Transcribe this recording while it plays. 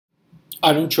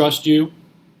I don't trust you.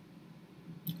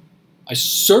 I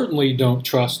certainly don't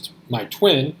trust my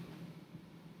twin.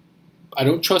 I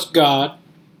don't trust God.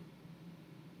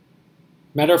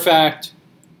 Matter of fact,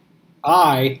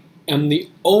 I am the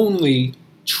only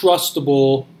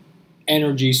trustable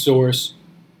energy source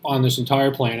on this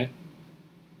entire planet.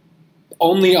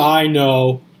 Only I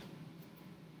know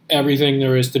everything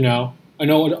there is to know. I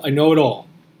know it all.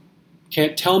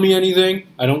 Can't tell me anything.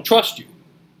 I don't trust you.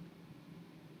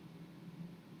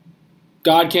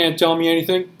 God can't tell me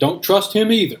anything. Don't trust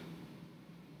him either.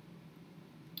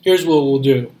 Here's what we'll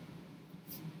do.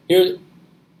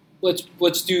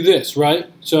 Let's do this,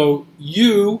 right? So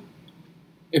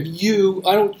I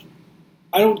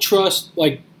don't trust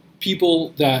like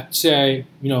people that say,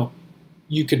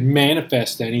 you could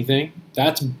manifest anything.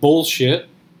 That's bullshit.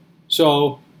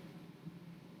 So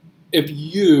if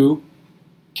you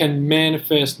can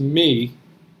manifest me,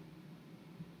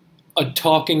 a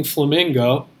talking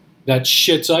flamingo that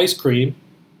shits ice cream,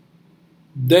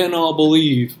 then I'll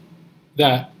believe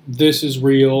that this is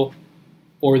real,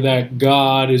 or that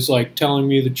God is like telling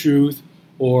me the truth,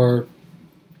 or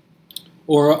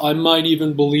I might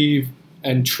even believe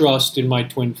and trust in my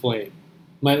twin flame.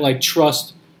 Might like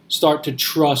start to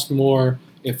trust more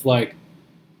if like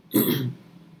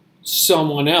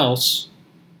someone else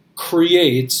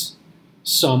creates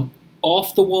some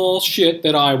off the wall shit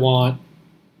that I want,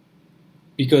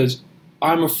 because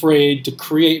I'm afraid to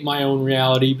create my own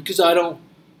reality, because I don't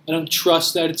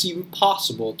trust that it's even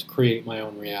possible to create my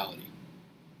own reality.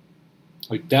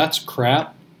 Like, that's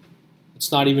crap.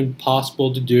 It's not even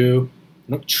possible to do.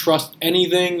 I don't trust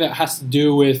anything that has to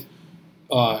do with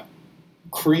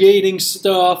creating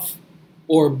stuff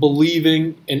or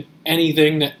believing in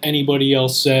anything that anybody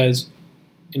else says,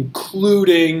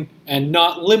 including and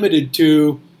not limited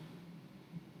to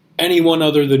anyone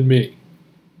other than me.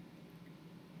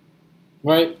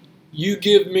 Right? You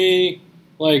give me,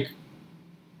 like,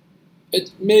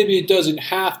 maybe it doesn't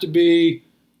have to be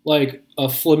like a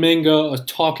flamingo, a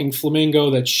talking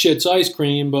flamingo that shits ice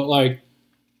cream, but like,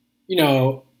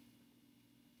 I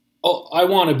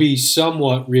want to be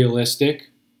somewhat realistic,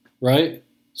 right?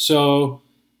 So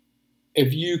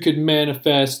if you could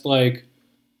manifest like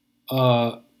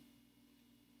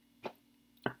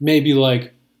maybe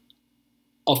like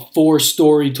a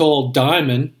 4-story tall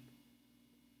diamond,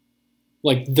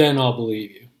 like, then I'll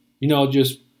believe you.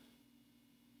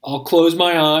 I'll close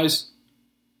my eyes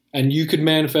and you could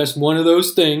manifest one of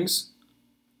those things,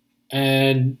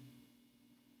 and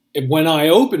when I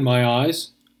open my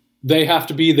eyes, they have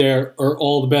to be there or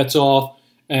all the bets off,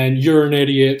 and you're an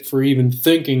idiot for even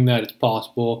thinking that it's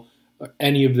possible,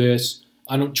 any of this.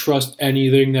 I don't trust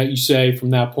anything that you say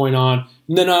from that point on.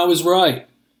 And then I was right.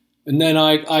 And then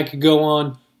I could go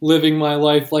on living my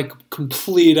life like a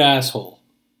complete asshole.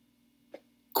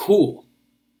 Cool.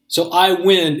 So I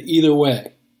win either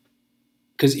way.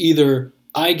 Because either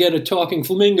I get a talking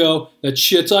flamingo that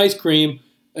shits ice cream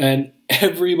and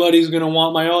everybody's going to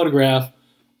want my autograph,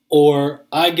 or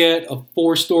I get a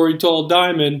 4-story tall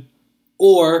diamond,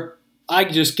 or I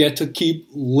just get to keep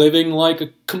living like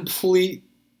a complete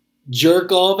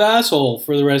jerk-off asshole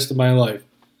for the rest of my life.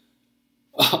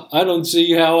 I don't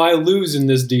see how I lose in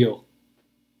this deal.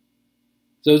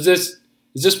 So is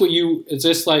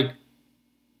this like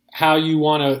how you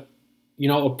want to,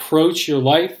 approach your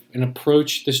life and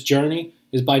approach this journey,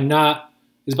 is by not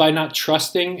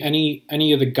trusting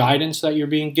any of the guidance that you're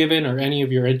being given, or any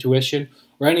of your intuition,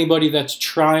 or anybody that's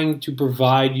trying to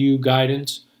provide you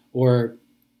guidance, or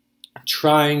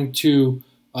trying to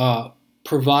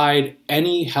provide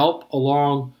any help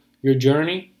along your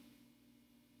journey.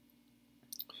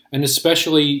 And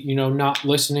especially, not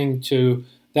listening to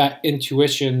that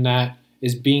intuition that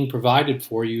is being provided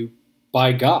for you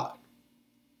by God,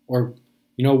 or,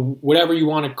 whatever you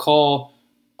want to call,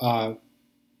 the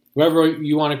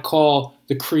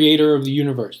creator of the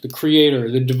universe, the creator,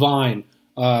 the divine,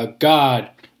 God,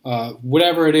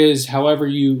 whatever it is, however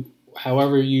you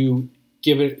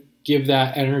give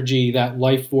that energy, that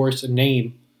life force a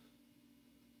name.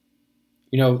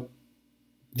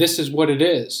 This is what it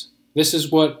is. This is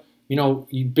what,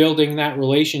 building that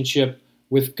relationship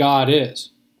with God is.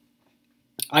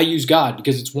 I use God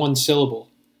because it's one syllable.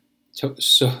 So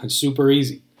super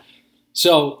easy.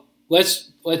 So let's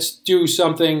do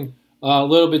something a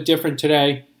little bit different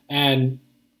today, and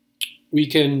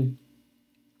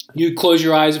you close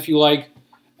your eyes if you like,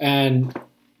 and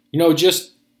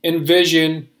just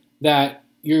envision that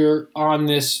you're on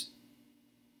this.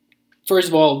 First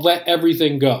of all, let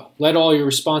everything go. Let all your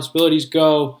responsibilities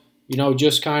go.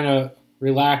 Just kind of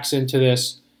relax into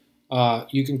this.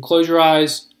 You can close your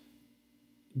eyes.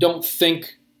 Don't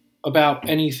think about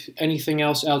anything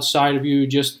else outside of you.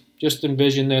 Just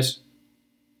envision this.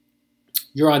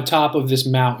 You're on top of this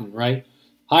mountain, right?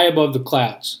 High above the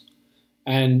clouds.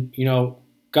 And,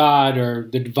 God or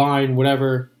the divine,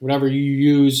 whatever you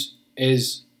use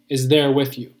is there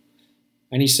with you.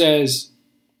 And he says,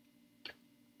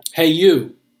 hey,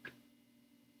 you,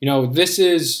 this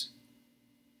is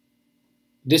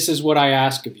what I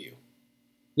ask of you.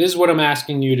 This is what I'm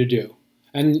asking you to do.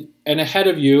 And ahead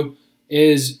of you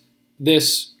is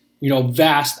this,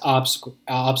 vast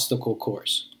obstacle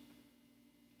course.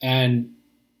 And,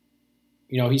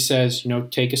 he says,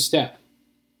 take a step.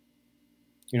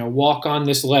 Walk on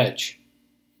this ledge.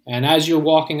 And as you're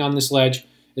walking on this ledge,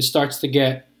 it starts to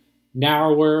get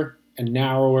narrower and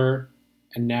narrower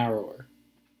and narrower.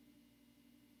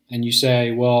 And you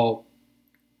say, well,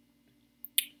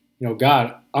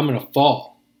 God, I'm going to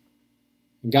fall.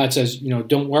 And God says,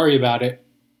 don't worry about it.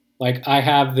 Like, I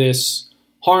have this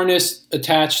harness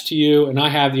attached to you and I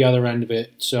have the other end of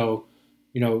it. So,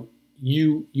 you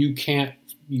can't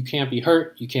be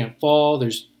hurt. You can't fall.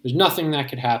 There's nothing that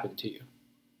could happen to you.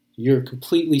 You're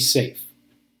completely safe.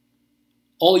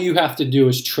 All you have to do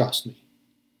is trust me.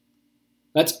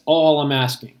 That's all I'm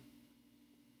asking.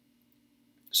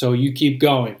 So you keep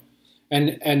going.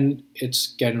 And it's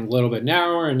getting a little bit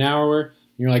narrower and narrower. And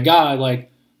you're like, God,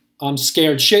 I'm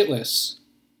scared shitless.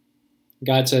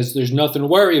 God says, there's nothing to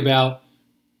worry about.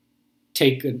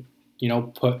 Put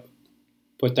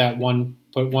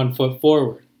one foot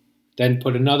forward. Then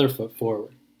put another foot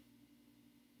forward.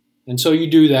 And so you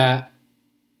do that.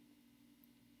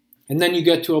 And then you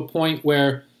get to a point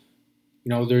where,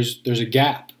 there's a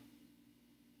gap.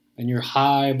 And you're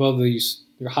high above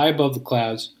the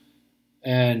clouds.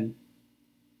 And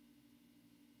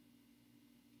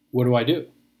what do?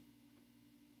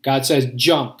 God says,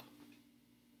 jump.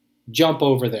 Jump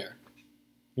over there.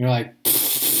 And you're like,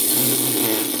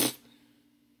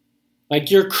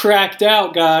 you're cracked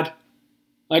out, God.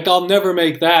 I'll never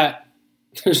make that.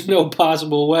 There's no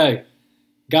possible way.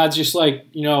 God's just like,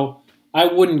 I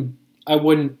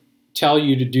wouldn't tell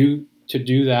you to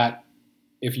do that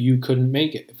if you couldn't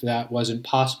make it, if that wasn't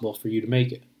possible for you to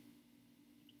make it.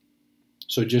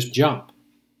 So just jump.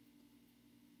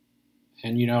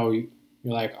 And you're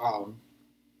like, oh,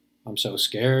 I'm so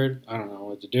scared. I don't know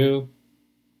what to do.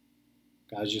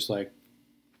 God's just like,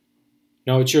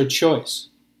 no, it's your choice.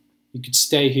 You could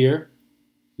stay here.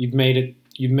 You've made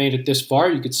it this far.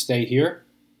 You could stay here.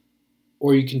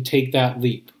 Or you can take that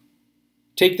leap.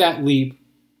 Take that leap.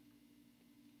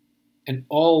 And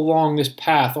all along this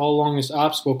path, all along this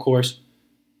obstacle course,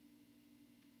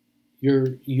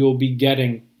 you'll be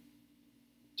getting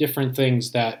different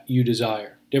things that you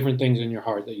desire, different things in your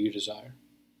heart that you desire.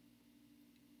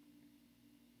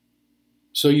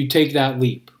 So you take that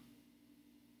leap,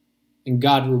 and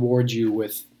God rewards you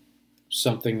with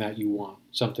something that you want,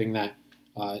 something that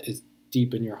is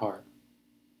deep in your heart,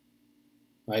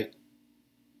 right?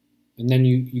 And then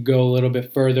you go a little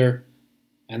bit further,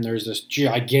 and there's this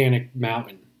gigantic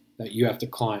mountain that you have to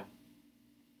climb.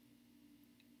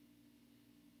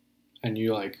 And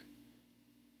you're like,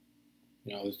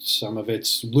 some of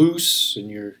it's loose, and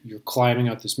you're climbing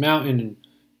up this mountain, and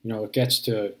it gets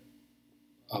to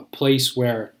a place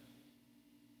where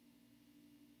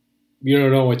you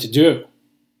don't know what to do.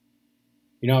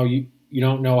 You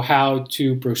don't know how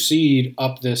to proceed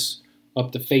up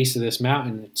the face of this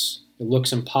mountain. It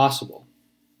looks impossible.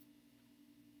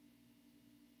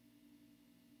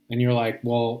 And you're like,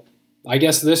 well, I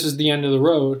guess this is the end of the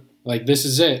road. This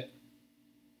is it.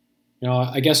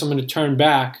 I guess I'm going to turn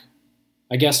back.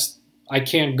 I guess I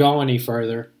can't go any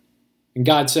further. And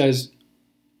God says,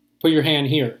 put your hand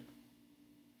here.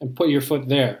 And put your foot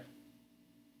there.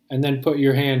 And then put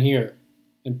your hand here.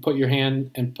 And put your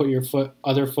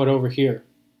other foot over here.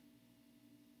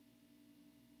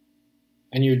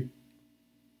 And you're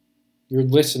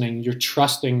listening, you're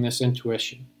trusting this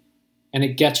intuition. And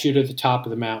it gets you to the top of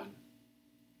the mountain.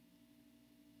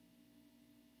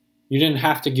 You didn't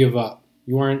have to give up.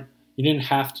 You didn't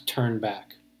have to turn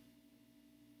back.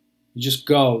 You just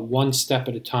go one step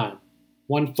at a time.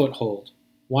 One foothold.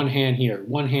 One hand here,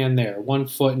 one hand there, one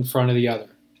foot in front of the other.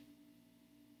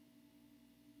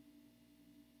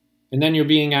 And then you're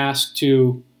being asked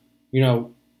to,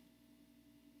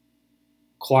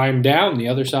 climb down the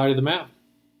other side of the mountain.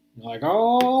 You're like,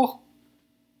 oh,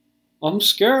 I'm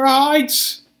scared of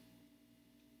heights.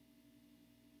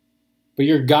 But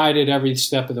you're guided every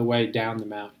step of the way down the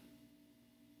mountain.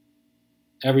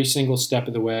 Every single step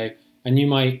of the way. And you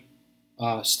might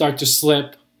start to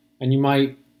slip, and you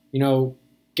might,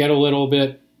 get a little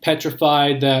bit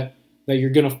petrified that you're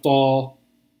going to fall.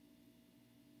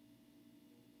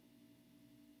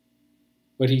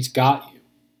 but He's got you.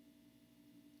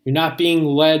 You're not being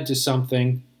led to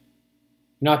something.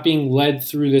 You're not being led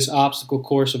through this obstacle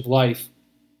course of life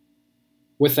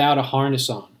without a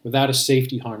harness on, without a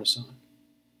safety harness on.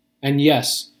 And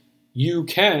yes, you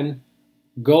can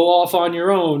go off on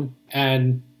your own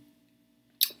and,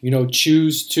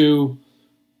 choose to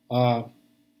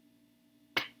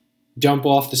jump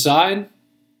off the side.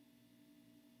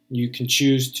 You can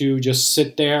choose to just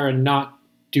sit there and not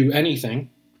do anything.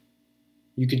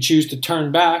 You can choose to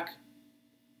turn back.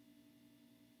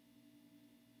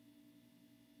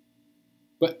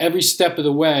 But every step of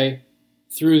the way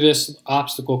through this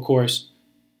obstacle course,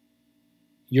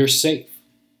 you're safe.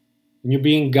 And you're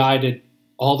being guided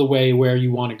all the way where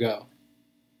you want to go.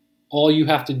 All you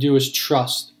have to do is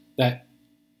trust that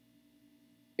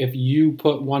if you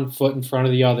put one foot in front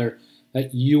of the other,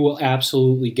 that you will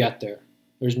absolutely get there.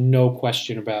 There's no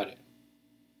question about it.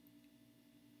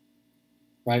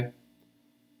 Right?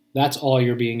 That's all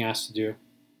you're being asked to do.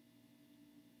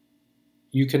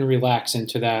 You can relax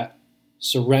into that,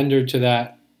 surrender to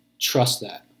that, trust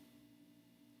that.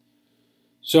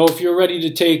 So if you're ready to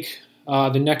take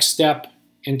the next step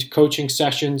into coaching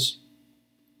sessions,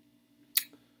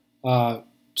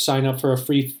 sign up for a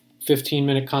free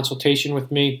 15-minute consultation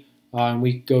with me, and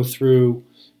we go through,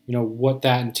 what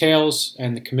that entails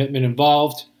and the commitment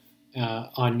involved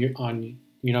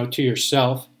to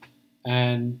yourself,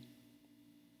 and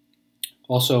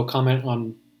also comment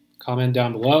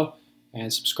down below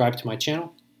and subscribe to my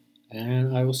channel,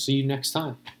 and I will see you next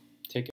time.